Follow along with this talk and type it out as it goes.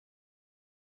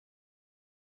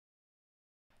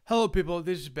Hello people,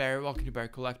 this is Barry, welcome to Barry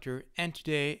Collector, and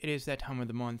today it is that time of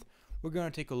the month. We're going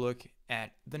to take a look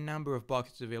at the number of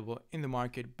boxes available in the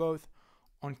market, both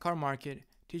on CardMarket,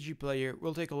 TCGPlayer.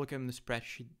 We'll take a look at the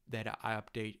spreadsheet that I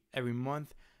update every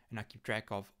month, and I keep track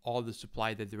of all the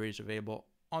supply that there is available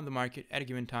on the market at a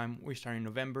given time. We're starting in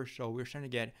November, so we're starting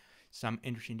to get some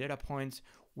interesting data points.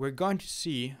 We're going to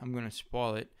see, I'm going to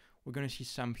spoil it, we're going to see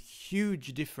some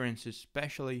huge differences,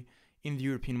 especially in the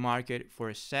European market for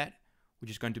a set, which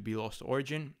is going to be Lost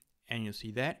Origin, and you'll see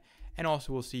that. And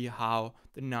also we'll see how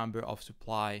the number of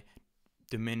supply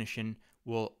diminishing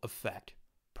will affect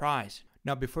price.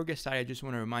 Now, before we get started, I just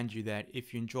want to remind you that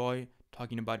if you enjoy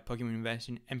talking about Pokemon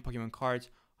investing and Pokemon cards,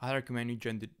 I recommend you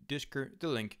join the Discord, the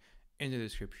link in the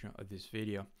description of this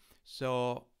video.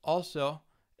 So also,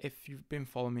 if you've been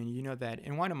following me, you know that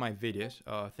in one of my videos,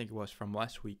 I think it was from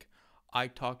last week, I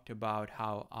talked about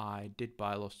how I did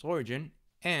buy Lost Origin,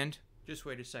 and just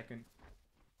wait a second.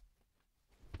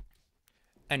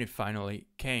 And it finally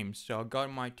came. So I got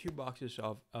my 2 boxes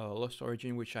of Lost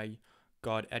Origin, which I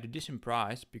got at a decent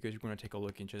price, because we're going to take a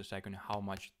look in just a second how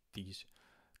much these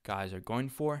guys are going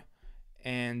for.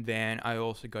 And then I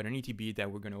also got an ETB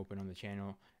that we're going to open on the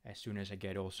channel as soon as I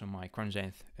get also my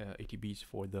Cronzenth ETBs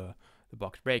for the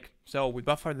box break. So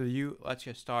without further ado, let's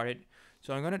get started.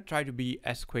 So I'm going to try to be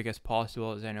as quick as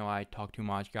possible, as I know I talk too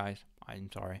much, guys. I'm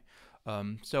sorry.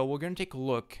 So we're going to take a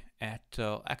look at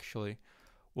actually,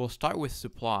 we'll start with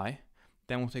supply,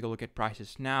 then we'll take a look at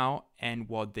prices now and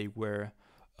what they were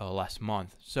last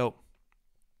month. So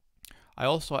I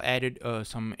also added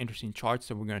some interesting charts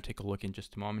that we're going to take a look in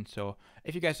just a moment. So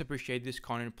if you guys appreciate this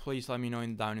content, please let me know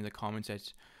down in the comments.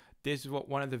 This is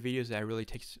one of the videos that really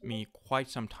takes me quite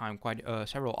some time, quite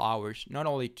several hours, not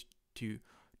only to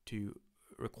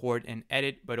record and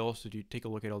edit, but also to take a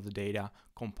look at all the data,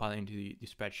 compile into the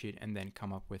spreadsheet, and then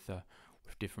come up with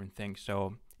different things.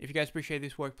 So if you guys appreciate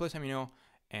this work, please let me know,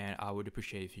 and I would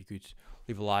appreciate if you could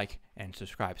leave a like and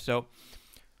subscribe. So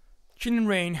Chilling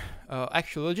Rain,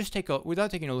 actually, let's just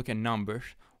without taking a look at numbers,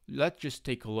 let's just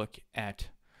take a look at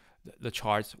the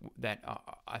charts that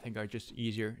I think are just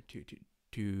easier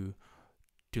to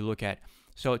look at.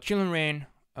 So Chilling Rain,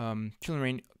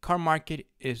 CardMarket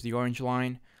is the orange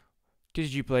line,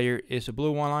 TCGPlayer is a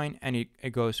blue one line, and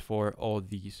it goes for all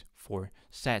these 4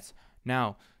 sets.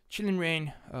 Now, Chilling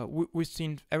Rain, we've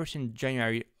seen ever since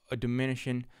January a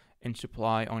diminishing in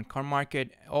supply on CardMarket.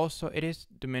 Also, it is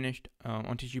diminished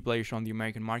on TCGPlayer on the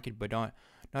American market, but not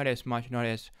as much, not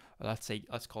as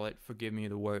let's call it, forgive me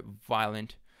the word,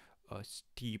 violent,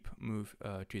 steep move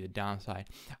to the downside.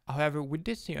 However, we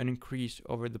did see an increase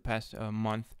over the past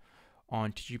month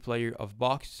on TCGPlayer of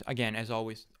boxes. Again, as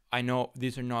always, I know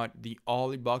these are not the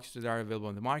only boxes that are available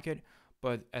in the market,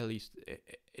 but at least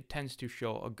it tends to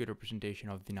show a good representation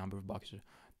of the number of boxes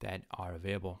that are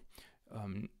available.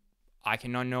 I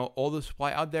cannot know all the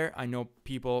supply out there. I know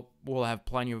people will have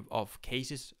plenty of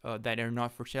cases that are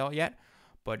not for sale yet,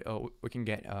 but we can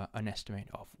get an estimate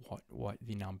of what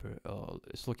the number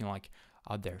is looking like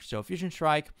out there. So Fusion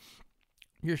Strike,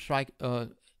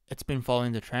 it's been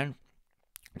following the trend.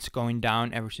 It's going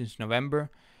down ever since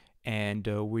November, and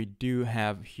we do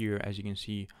have here, as you can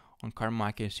see, on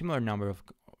CardMarket, a similar number of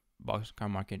boxes,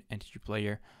 CardMarket and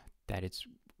TCGPlayer, that it's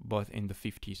both in the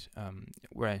 50s,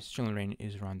 whereas Chilling Rain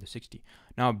is around the 60.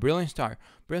 Now, Brilliant Stars,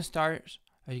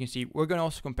 as you can see, we're going to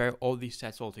also compare all these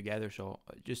sets all together, so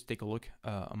just take a look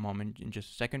a moment in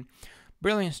just a second.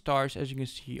 Brilliant Stars, as you can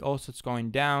see, also it's going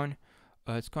down.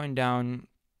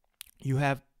 You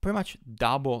have pretty much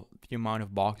double the amount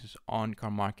of boxes on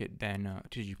CardMarket than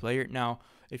TCGPlayer. Now,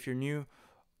 if you're new,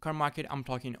 CardMarket, I'm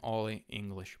talking only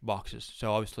English boxes.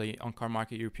 So obviously on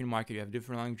CardMarket, European market, you have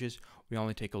different languages. We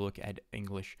only take a look at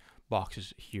English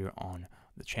boxes here on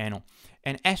the channel.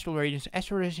 And Astral Radiance,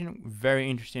 very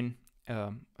interesting.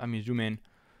 Let me zoom in.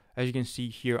 As you can see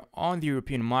here on the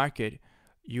European market,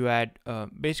 you had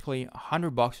basically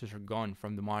 100 boxes are gone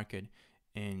from the market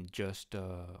in just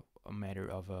a matter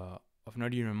of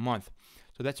not even a month.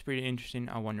 So that's pretty interesting.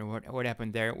 I wonder what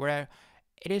happened there.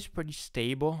 It is pretty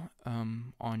stable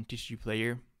on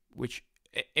TCGPlayer, which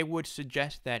it would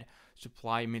suggest that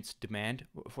supply meets demand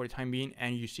for the time being,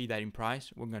 and you see that in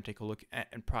price. We're going to take a look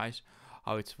at price,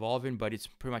 how it's evolving, but it's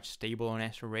pretty much stable on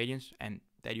Astral Radiance, and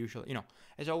that usually,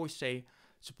 as I always say,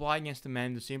 supply against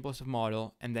demand, the simplest of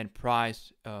model, and then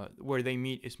price, where they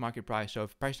meet is market price. So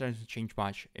if price doesn't change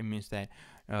much, it means that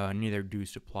neither do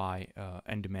supply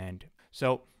and demand.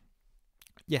 So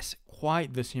yes,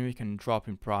 quite the significant drop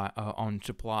in on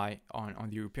supply on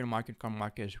the European market,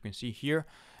 CardMarket, as you can see here.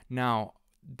 Now,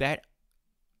 that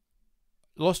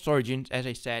Lost Origins, as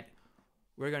I said,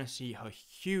 we're going to see a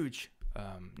huge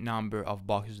number of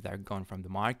boxes that are gone from the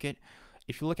market.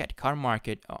 If you look at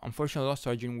CardMarket, unfortunately, Lost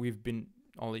Origin, we've been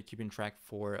only keeping track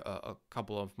for a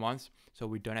couple of months, so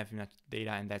we don't have enough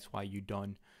data, and that's why you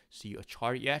don't see a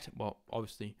chart yet. Well,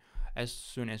 obviously, as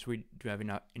soon as we do have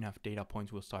enough data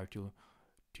points, we'll start to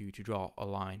draw a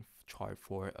line chart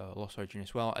for Lost Origin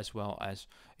as well as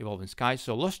Evolving Skies.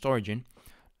 So Lost Origin,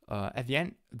 at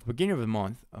the beginning of the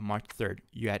month, March 3rd,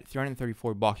 you had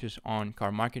 334 boxes on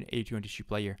CardMarket, 82 on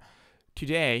TCGPlayer.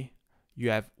 Today, you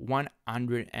have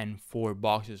 104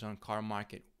 boxes on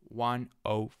CardMarket.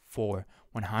 104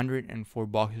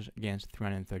 boxes against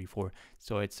 334.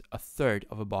 So it's a third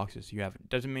of the boxes you have. It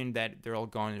doesn't mean that they're all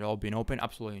gone, they're all been open.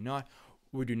 Absolutely not.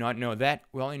 We do not know that.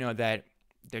 We only know that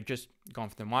they're just gone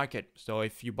from the market. So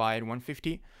if you buy at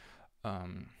 150,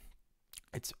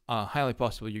 it's highly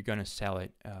possible you're gonna sell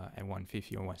it at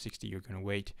 150 or 160. You're gonna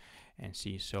wait and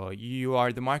see. So you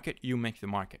are the market, you make the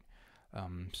market.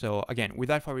 So again,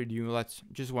 without further ado, let's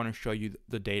just want to show you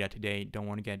the data today. Don't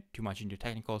want to get too much into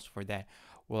technicals. For that,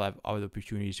 we'll have other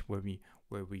opportunities where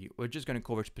we're just going to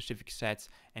cover specific sets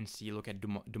and look at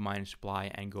demand and supply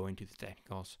and go into the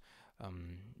technicals,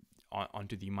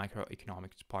 onto the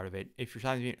microeconomics part of it. If you're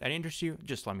something that interests you,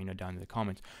 just let me know down in the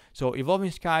comments. So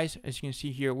Evolving Skies, as you can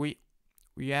see here, we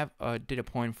have a data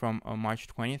point from March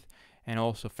 20th and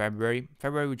also February.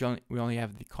 We only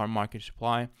have the CardMarket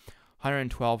supply.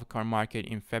 112 CardMarket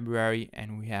in February,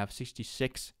 and we have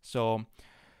 66, so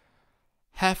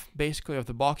half basically of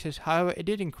the boxes. However, it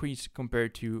did increase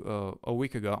compared to a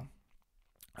week ago,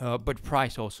 but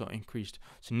price also increased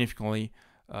significantly.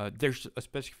 There's a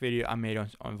specific video I made on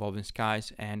Evolving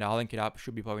Skies, and I'll link it up. It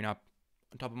should be popping up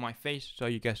on top of my face, so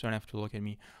you guys don't have to look at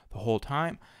me the whole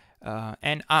time.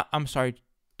 And I'm sorry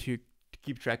to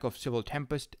keep track of Civil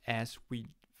Tempest, as we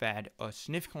had a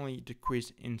significantly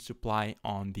decrease in supply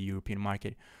on the European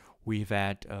market. We've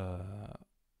had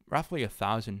roughly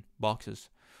 1,000 boxes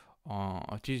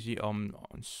on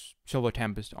Silver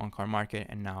Tempest on CardMarket,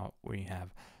 and now we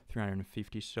have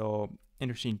 350. So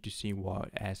interesting to see what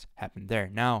has happened there.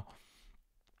 Now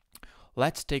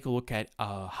let's take a look at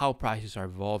how prices are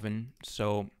evolving.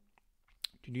 So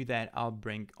to do that, I'll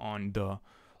bring on the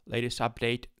latest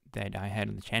update that I had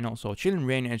on the channel. So Chilling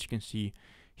Rain, as you can see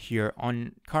here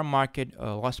on CardMarket,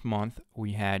 last month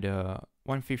we had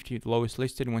 150, the lowest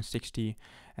listed, 160,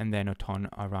 and then a ton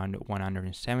around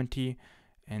 170.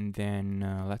 And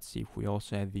then let's see if we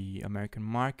also have the American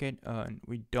market.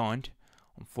 We don't,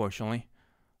 unfortunately.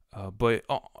 But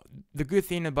the good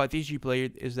thing about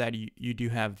TCGPlayer is that you do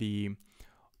have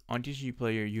on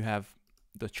TCGPlayer you have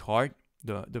the chart,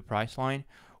 the price line,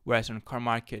 whereas on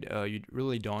CardMarket you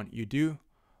really don't. You do,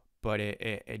 but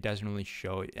it doesn't really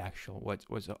show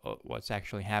what's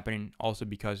actually happening. Also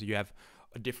because you have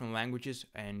different languages,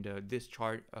 and this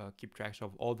chart keep track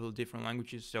of all the different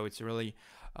languages. So it's really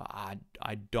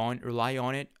I don't rely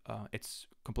on it. It's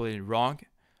completely wrong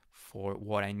for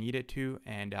what I need it to,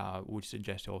 and would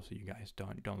suggest also you guys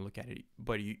don't look at it,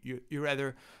 but you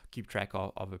rather keep track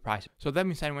of the price. So that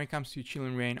means that when it comes to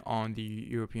Chilling Rain on the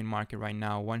European market right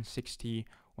now, 160,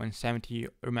 170.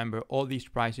 Remember, all these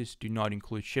prices do not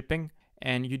include shipping,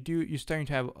 and you're starting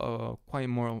to have quite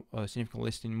more significant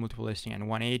listing, multiple listing, and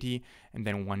 180 and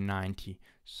then 190.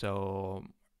 So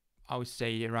I would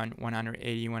say around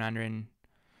 180, 100,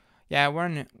 yeah,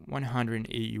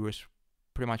 180 euros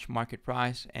pretty much market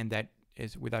price, and that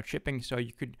is without shipping. So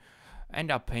you could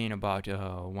end up paying about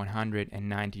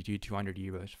 190 to 200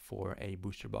 euros for a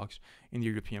booster box in the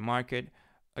European market.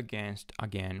 Against,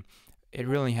 again, it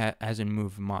really hasn't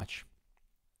moved much,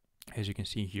 as you can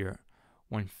see here,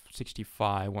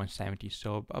 165, 170,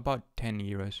 so about 10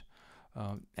 euros.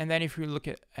 And then if we look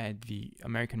at the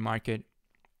American market,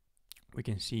 we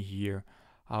can see here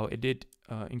how it did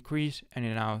increase, and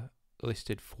it now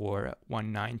listed for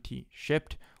 190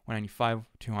 shipped, 195,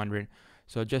 200,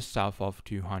 so just south of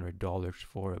 $200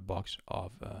 for a box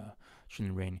of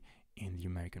Chilling Rain in the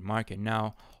American market.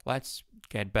 Now let's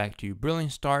get back to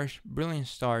Brilliant Stars. Brilliant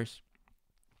Stars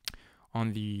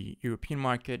on the European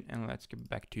market, and let's get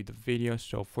back to the video.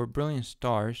 So for Brilliant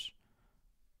Stars,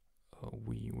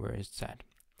 where is that?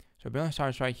 So Brilliant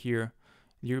Stars right here,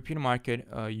 the European market,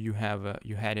 you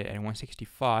had it at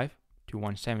 165 to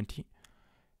 170,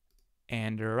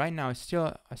 and right now it's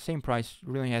still the same price,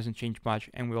 really hasn't changed much.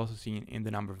 And we also see in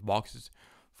the number of boxes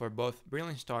for both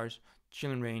Brilliant Stars,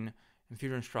 Chilling Rain, and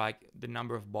Fusion Strike, the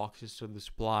number of boxes, so the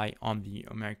supply on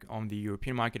the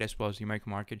European market as well as the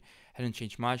American market hasn't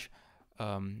changed much.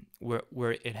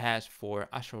 Where it has for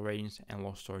Astral ratings and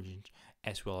Lost Origins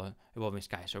as well as Evolving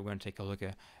Skies. So we're going to take a look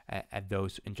at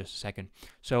those in just a second.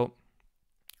 So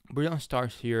Brilliant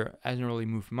Stars here hasn't really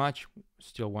moved much,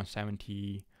 still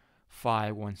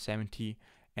 175, 170.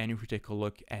 And if we take a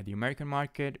look at the American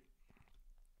market,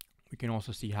 we can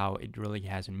also see how it really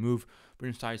hasn't moved.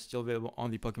 Brilliant Stars is still available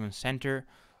on the Pokemon Center.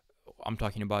 I'm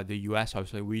talking about the US.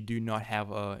 Obviously, we do not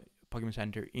have a Pokemon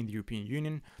Center in the European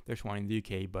Union. There's one in the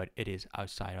UK, but it is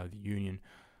outside of the Union.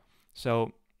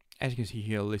 So, as you can see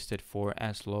here, listed for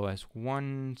as low as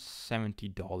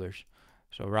 $170.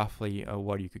 So roughly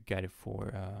what you could get it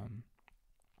for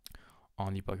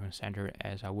on the Pokemon Center,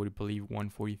 as I would believe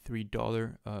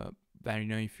 $143. But you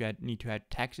know, if you need to add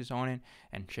taxes on it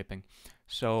and shipping.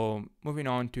 So moving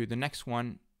on to the next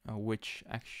one, which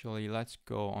actually let's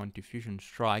go on to Fusion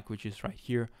Strike, which is right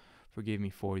here. Forgive me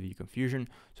for the confusion.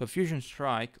 So Fusion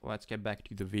Strike, let's get back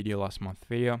to the video, last month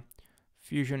video.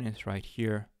 Fusion is right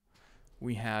here.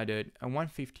 We had it a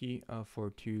 150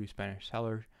 for 2 Spanish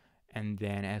sellers, and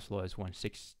then as low as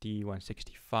 160,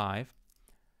 165.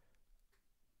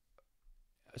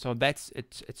 So that's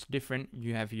it's different.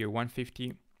 You have here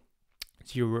 150,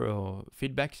 0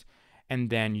 feedbacks, and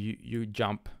then you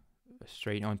jump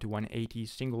straight onto 180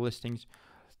 single listings.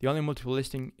 The only multiple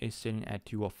listing is sitting at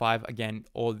 205. Again,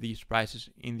 all these prices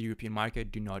in the European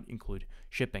market do not include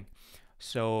shipping.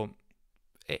 So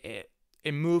it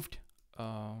moved,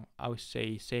 I would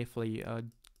say safely,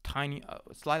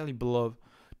 slightly below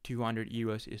 200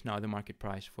 euros is now the market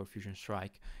price for Fusion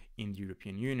Strike in the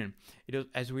European Union.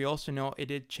 As we also know, it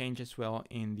did change as well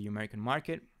in the American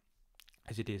market,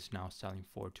 as it is now selling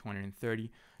for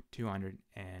 230, 200,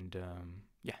 and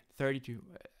 32.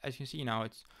 As you can see now,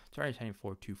 it's already selling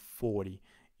for 240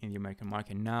 in the American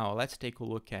market. Now let's take a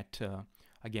look at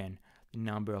again the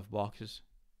number of boxes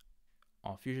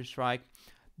of Fusion Strike.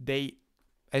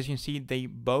 As you can see, they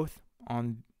both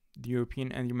on the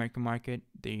European and the American market,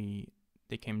 they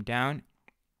came down.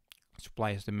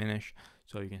 Supply has diminished,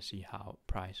 so you can see how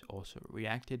price also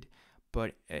reacted.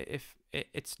 But if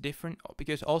it's different,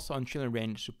 because also on Chill and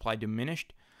Rain, supply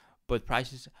diminished, but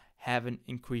prices haven't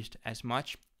increased as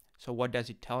much. So what does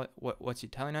it tell? What's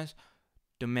it telling us?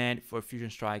 Demand for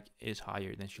Fusion Strike is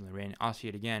higher than Chill and Rain. I'll see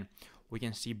it again. We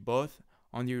can see both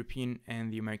on the European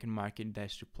and the American market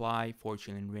that supply for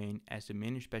Chill and Rain has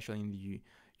diminished, especially in the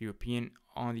European.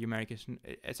 On the Americans,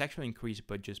 it's actually increased,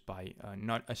 but just by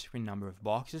not a certain number of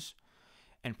boxes.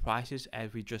 And prices,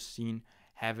 as we just seen,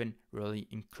 haven't really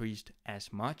increased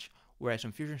as much. Whereas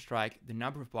on Fusion Strike, the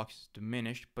number of boxes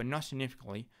diminished, but not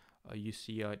significantly. You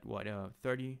see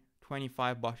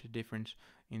 25 boxes difference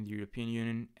in the European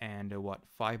Union, and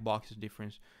 5 boxes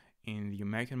difference in the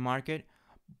American market.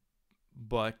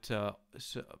 But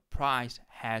price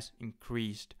has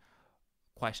increased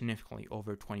quite significantly,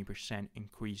 over 20%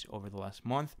 increase over the last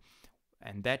month,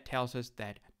 and that tells us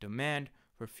that demand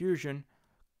for Fusion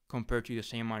compared to the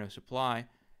same amount of supply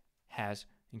has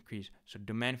increased. So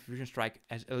demand for Fusion Strike,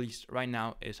 as at least right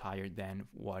now, is higher than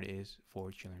what is for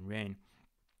Chill and Rain.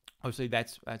 Obviously,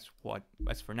 that's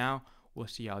for now. We'll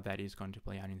see how that is going to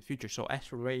play out in the future. So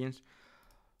Astral Radiance,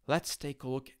 let's take a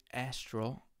look at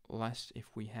Astral. If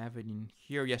we have it in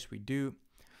here. Yes, we do.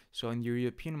 So in the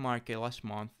European market last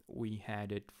month, we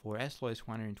had it for as low as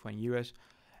 120 euros,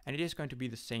 and it is going to be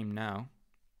the same now.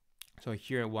 So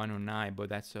here at 109, but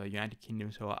that's United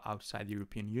Kingdom, so outside the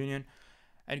European Union,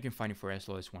 and you can find it for as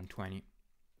low as 120.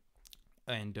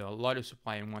 And a lot of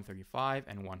supply in 135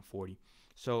 and 140.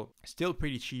 So still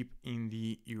pretty cheap in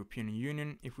the European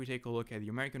Union. If we take a look at the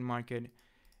American market,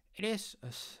 it is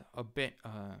a bit,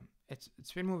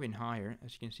 it's been moving higher,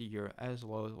 as you can see here, as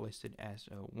low listed as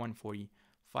 $145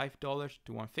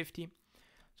 to $150.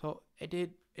 So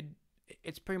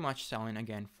it's pretty much selling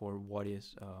again for what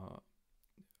is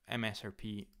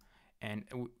MSRP, and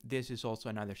this is also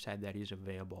another set that is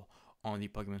available on the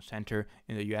Pokemon Center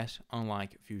in the US,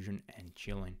 unlike Fusion and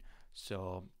Chillin'.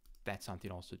 So that's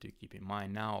something also to keep in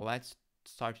mind. Now let's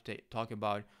start to talk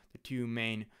about the two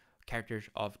main characters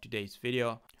of today's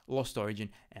video, Lost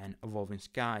Origin and Evolving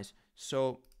Skies.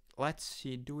 So let's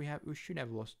see, we should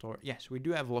have Lost Origin. Yes, we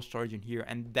do have Lost Origin here,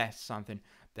 and that's something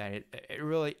that it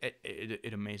really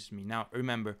amazes me. Now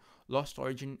remember, Lost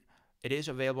Origin, it is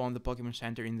available on the Pokemon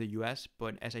Center in the US,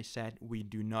 but as I said, we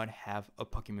do not have a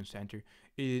Pokemon Center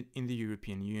in the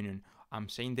European Union. I'm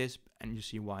saying this, and you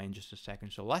see why in just a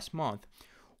second. So last month,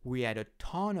 we had a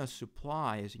ton of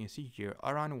supply, as you can see here,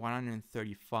 around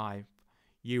 135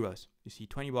 euros. You see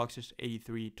 20 boxes,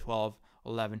 83, 12,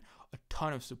 11, a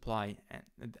ton of supply.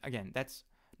 And again, that's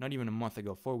not even a month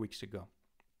ago, 4 weeks ago.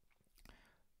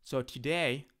 So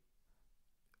today,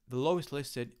 the lowest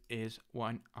listed is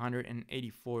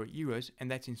 184 euros, and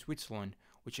that's in Switzerland,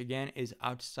 which again is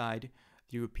outside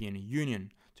the European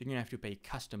Union. So you're gonna have to pay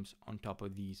customs on top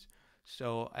of these.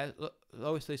 So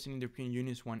lowest listing in the European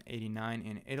Union is 189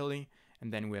 in Italy,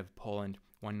 and then we have Poland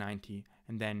 190,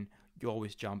 and then you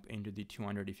always jump into the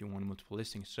 200 if you want multiple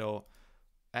listings. So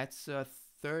that's a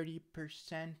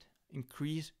 30%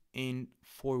 increase in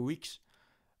 4 weeks.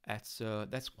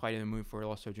 That's quite a move for a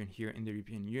Lost Origin here in the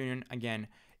European Union. Again,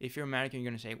 if you're American,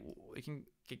 you're gonna say, well, we can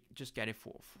just get it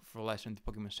for less in the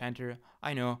Pokemon Center.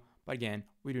 I know, but again,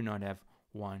 we do not have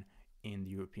one in the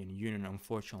European Union,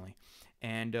 unfortunately.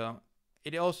 And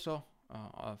it also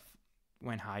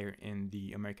went higher in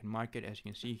the American market, as you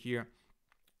can see here,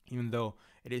 even though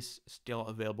it is still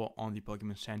available on the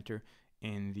Pokemon Center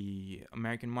in the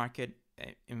American market.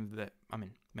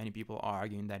 Many people are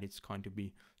arguing that it's going to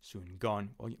be soon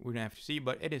gone. Well, we're gonna have to see,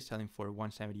 but it is selling for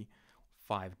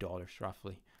 $175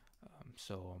 roughly.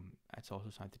 That's also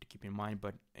something to keep in mind.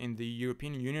 But in the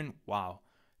European Union, wow,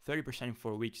 30% in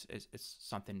 4 weeks is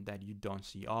something that you don't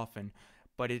see often.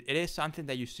 But it is something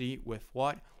that you see with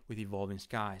what? With Evolving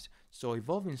Skies. So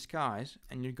Evolving Skies,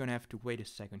 and you're gonna have to wait a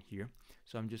second here.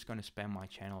 So I'm just gonna spam my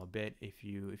channel a bit. If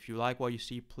you like what you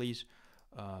see, please.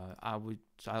 I would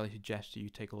highly suggest you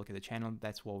take a look at the channel.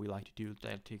 That's what we like to do.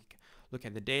 Take a look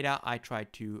at the data. I try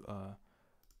to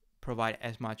provide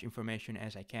as much information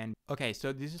as I can. Okay,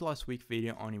 so this is last week's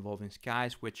video on Evolving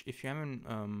Skies, which if you haven't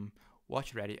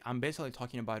watched already, I'm basically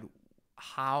talking about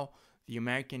how the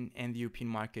American and the European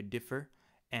market differ.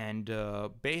 And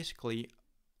basically,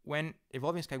 when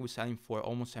Evolving Skies was selling for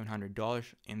almost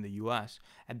 $700 in the US,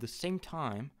 at the same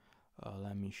time,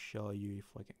 let me show you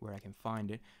where I can find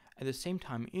it. At the same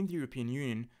time, in the European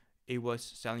Union, it was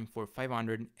selling for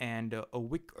 $500, and a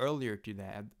week earlier to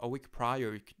that, a week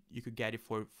prior, you could get it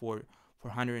for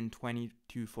 $420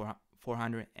 to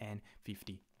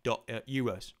 $450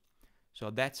 euros.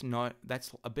 So that's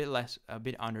a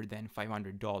bit under than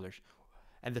 $500.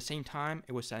 At the same time,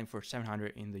 it was selling for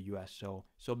 $700 in the US.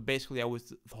 So basically, that was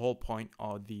the whole point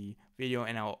of the video,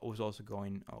 and I was also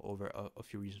going over a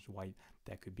few reasons why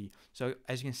that could be. So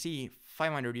as you can see,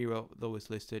 €500 though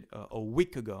was listed a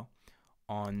week ago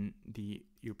on the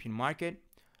European market,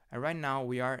 and right now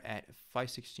we are at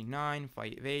 569,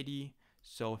 580.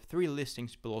 So 3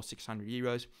 listings below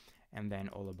 €600, and then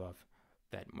all above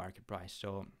that market price.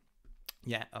 So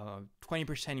yeah,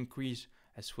 20% increase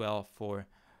as well for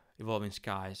Evolving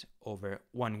Skies over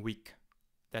 1 week.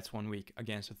 That's 1 week.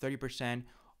 Again, so 30%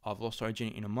 of Lost Origin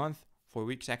in a month, 4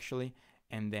 weeks actually,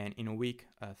 and then in a week,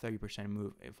 30%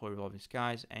 move for Evolving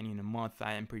Skies, and in a month,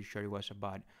 I'm pretty sure it was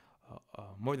about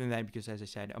more than that, because as I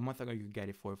said, a month ago you could get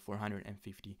it for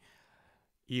 €450.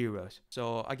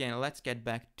 So again, let's get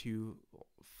back to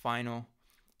final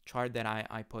chart that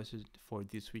I posted for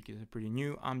this week. Is pretty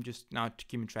new. I'm just now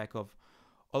keeping track of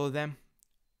all of them.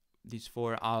 These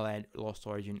 4, I'll add Lost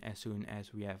Origin as soon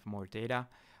as we have more data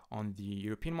on the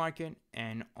European market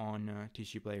and on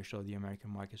TCGPlayer, so the American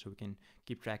market, so we can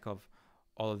keep track of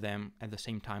all of them at the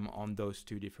same time on those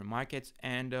 2 different markets.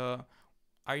 And are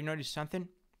you noticing something?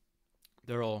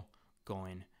 They're all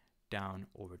going down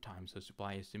over time, so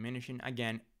supply is diminishing.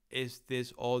 Again, is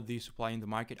this all the supply in the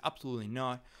market? Absolutely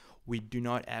not. We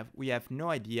have no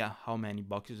idea how many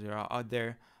boxes there are out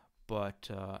there. But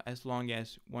as long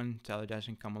as one seller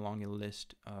doesn't come along and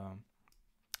list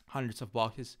hundreds of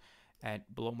boxes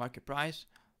at below market price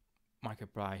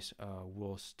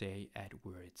will stay at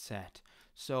where it's at.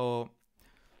 So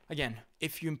again,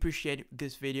 if you appreciate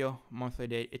this video, monthly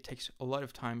date, it takes a lot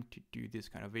of time to do this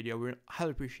kind of video. We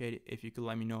highly appreciate it if you could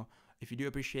let me know if you do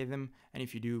appreciate them, and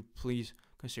if you do, please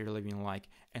consider leaving a like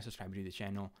and subscribe to the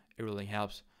channel. It really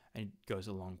helps, and it goes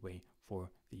a long way for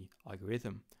the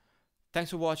algorithm.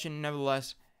 Thanks for watching,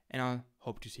 nevertheless, and I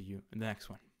hope to see you in the next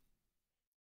one.